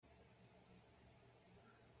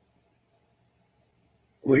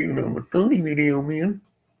Waiting on the Tony video, man.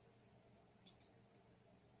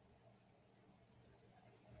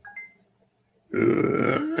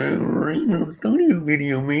 I'm waiting on the Tony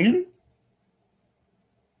video, man.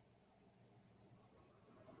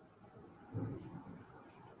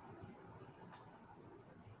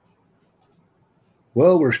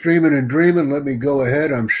 Well, we're streaming and dreaming. Let me go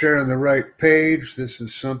ahead. I'm sharing the right page. This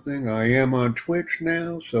is something I am on Twitch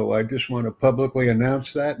now, so I just want to publicly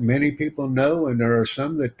announce that. Many people know, and there are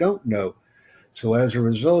some that don't know. So as a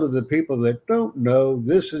result of the people that don't know,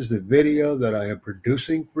 this is the video that I am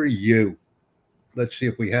producing for you. Let's see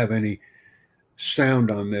if we have any sound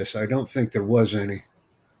on this. I don't think there was any.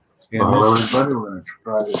 And well, everybody, we're going to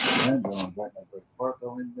try this again. Going back my buddy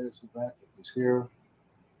Parko into this event. He's here.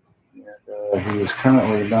 And he is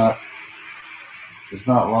currently not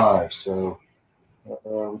live, so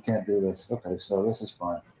we can't do this. Okay, so this is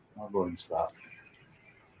fine. I'll go ahead and stop.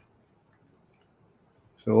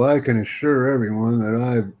 So I can assure everyone that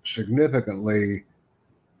I've significantly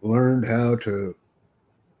learned how to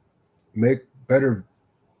make better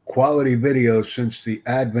quality videos since the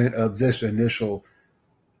advent of this initial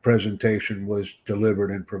presentation was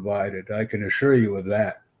delivered and provided. I can assure you of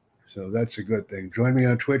that. So that's a good thing. Join me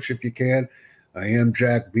on Twitch if you can. I am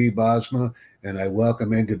Jack B. Bosma, and I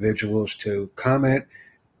welcome individuals to comment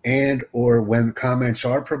and or when comments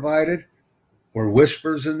are provided, or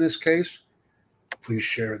whispers in this case, please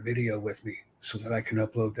share a video with me so that I can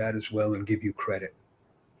upload that as well and give you credit.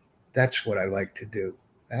 That's what I like to do.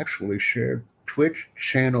 Actually share Twitch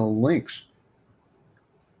channel links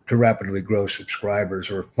to rapidly grow subscribers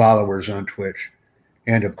or followers on Twitch.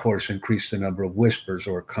 And of course, increase the number of whispers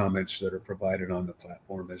or comments that are provided on the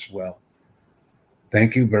platform as well.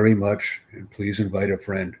 Thank you very much, and please invite a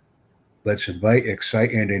friend. Let's invite, excite,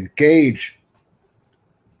 and engage.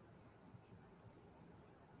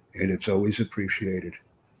 And it's always appreciated.